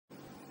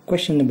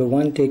Question number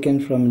 1 taken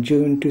from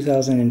June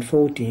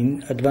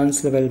 2014,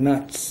 Advanced Level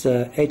Maths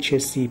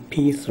HSC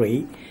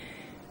P3.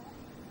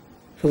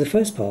 For the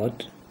first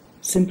part,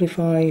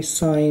 simplify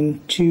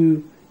sine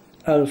 2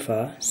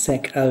 alpha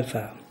sec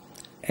alpha.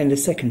 And the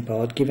second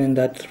part, given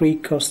that 3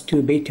 cos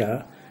 2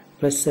 beta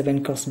plus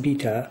 7 cos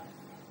beta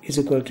is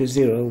equal to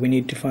 0, we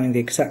need to find the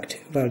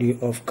exact value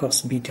of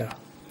cos beta.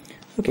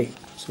 Okay,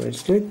 so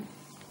let's do it.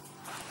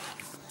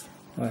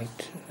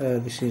 Right,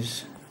 this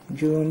is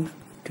June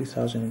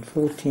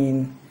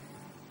 2014,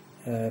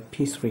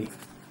 P3,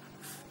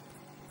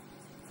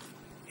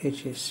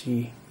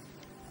 HSC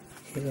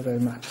A-level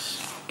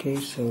maths. Okay,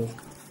 so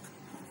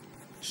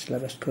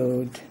syllabus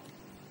code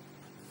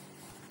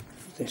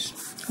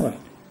this. Alright,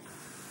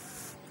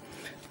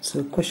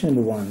 so question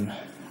number 1.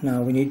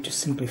 Now we need to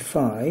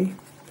simplify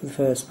for the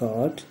first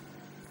part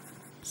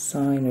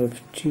sine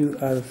of 2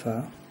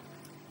 alpha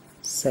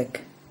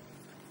sec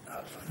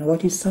alpha. Now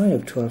what is sine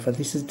of 2 alpha?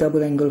 This is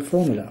double angle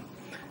formula,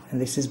 and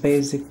this is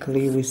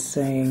basically we're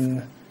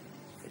saying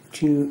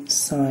 2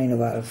 sine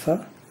of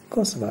alpha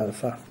cos of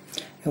alpha.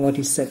 And what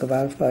is sec of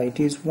alpha? It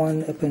is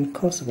 1 upon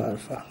cos of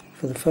alpha.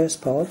 For the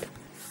first part,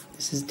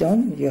 this is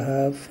done. You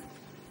have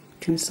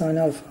 2 sine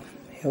alpha.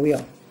 Here we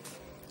are.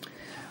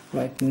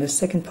 Right, in the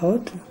second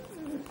part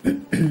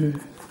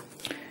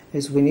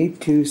is we need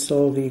to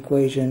solve the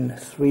equation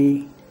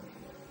 3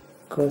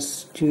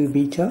 cos 2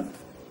 beta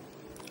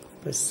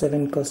plus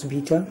 7 cos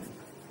beta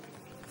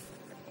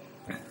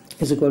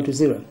is equal to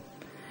 0.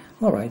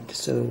 Alright,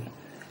 so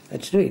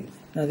let's do it.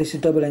 Now this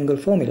is double angle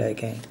formula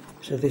again.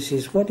 So this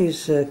is, what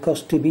is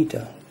cos 2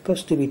 beta?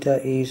 Cos 2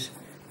 beta is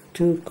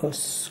 2 cos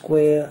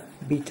square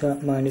beta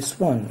minus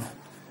 1.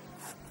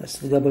 That's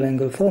the double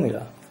angle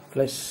formula.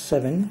 Plus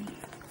 7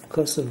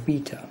 cos of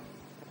beta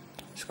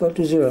is equal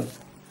to 0.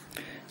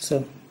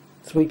 So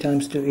 3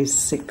 times 2 is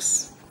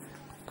 6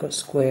 cos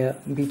square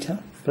beta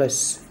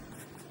plus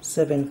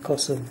 7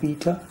 cos of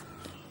beta.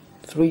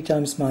 3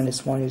 times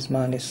minus 1 is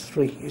minus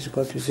 3 is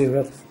equal to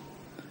 0.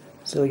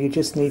 So you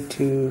just need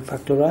to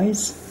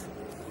factorize.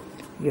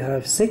 You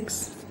have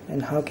 6,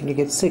 and how can you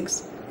get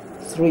 6?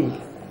 3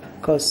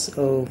 cos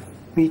of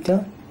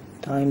beta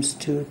times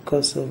 2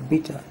 cos of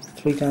beta.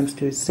 3 times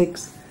 2 is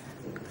 6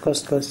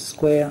 cos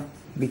square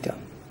beta.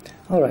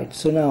 Alright,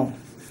 so now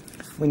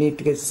we need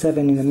to get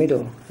 7 in the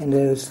middle, and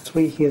there's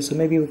 3 here, so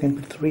maybe we can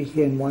put 3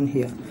 here and 1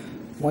 here.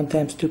 1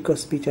 times 2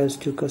 cos beta is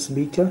 2 cos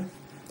beta.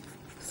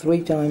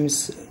 3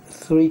 times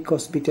 3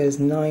 cos beta is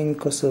 9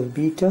 cos of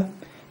beta.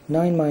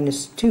 9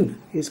 minus 2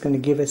 is going to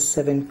give us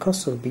 7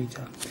 cos of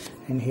beta.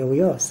 And here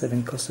we are,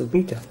 7 cos of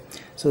beta.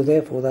 So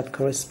therefore that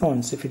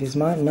corresponds, if it is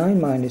 9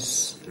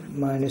 minus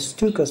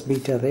 2 cos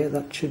beta there,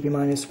 that should be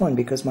minus 1,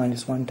 because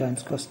minus 1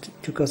 times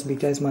 2 cos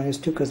beta is minus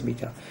 2 cos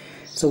beta.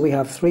 So we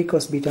have 3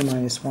 cos beta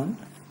minus 1.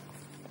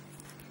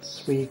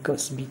 3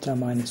 cos beta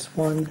minus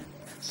 1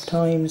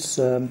 times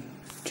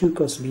 2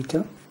 cos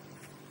beta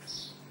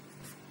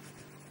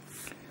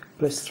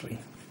plus 3.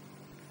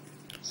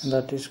 And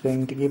that is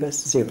going to give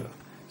us 0.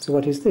 So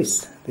what is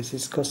this? This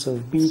is cos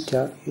of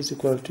beta is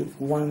equal to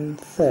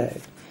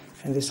 1/3.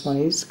 And this one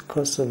is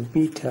cos of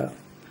beta.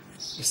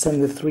 You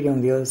send the 3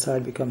 on the other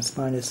side, becomes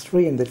minus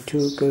 3, and the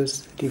 2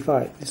 goes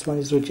divide. This one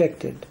is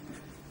rejected.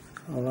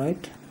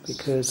 Alright,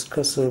 because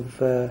cos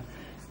of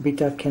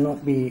beta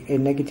cannot be a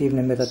negative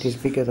number that is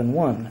bigger than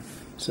 1.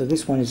 So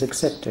this one is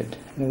accepted.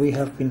 And we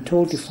have been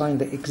told to find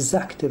the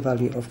exact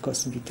value of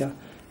cos beta.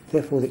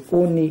 Therefore the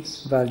only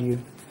value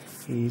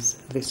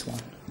is this one.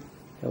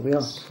 Here we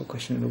are for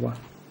question number 1.